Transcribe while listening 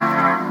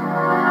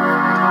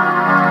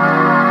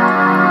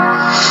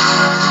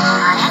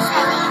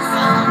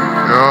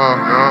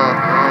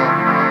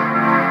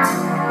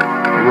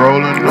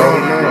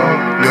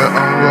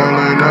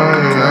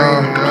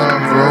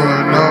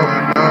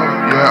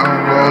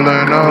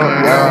rolling up,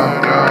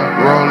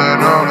 yeah,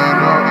 rolling up,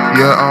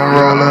 yeah, I'm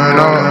rolling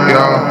up,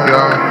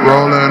 yeah,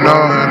 rolling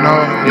up,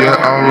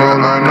 yeah, I'm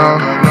rolling up.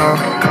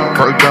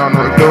 Break down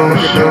the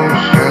deuce,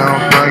 yeah,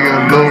 I'm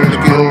bringing loose,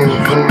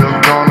 just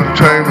on the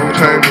table,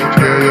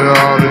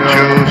 yeah, all the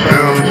juice.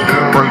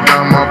 Break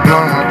down my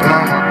blunt,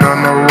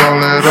 gonna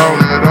roll it up.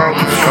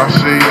 I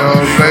see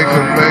y'all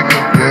baker,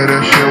 yeah,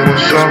 that shit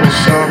was up.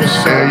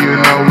 Yeah, you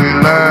know we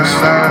laugh,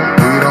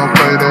 we don't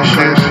play that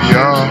shit,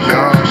 y'all.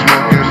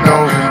 Smoking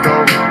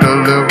dope,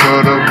 deliver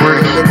the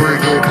bricks.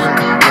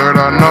 Girl,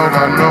 I know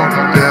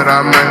that I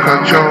make her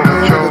choke.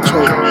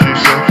 She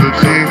so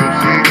fatigued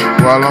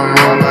while I'm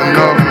rolling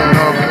up.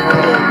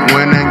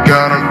 Went and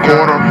got a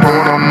quarter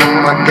from him on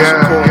my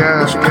gas.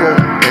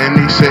 And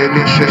he said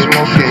this shit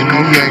smoking,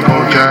 he ain't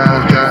gon'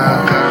 jive.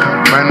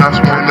 Man, I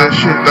smoke that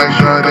shit, thank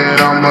God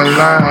that I'm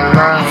alive.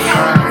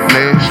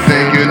 Next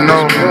thing you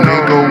know,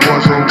 nigga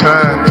wasn't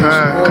tired.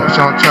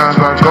 Sometimes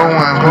I go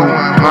and hoop,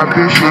 my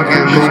bitch she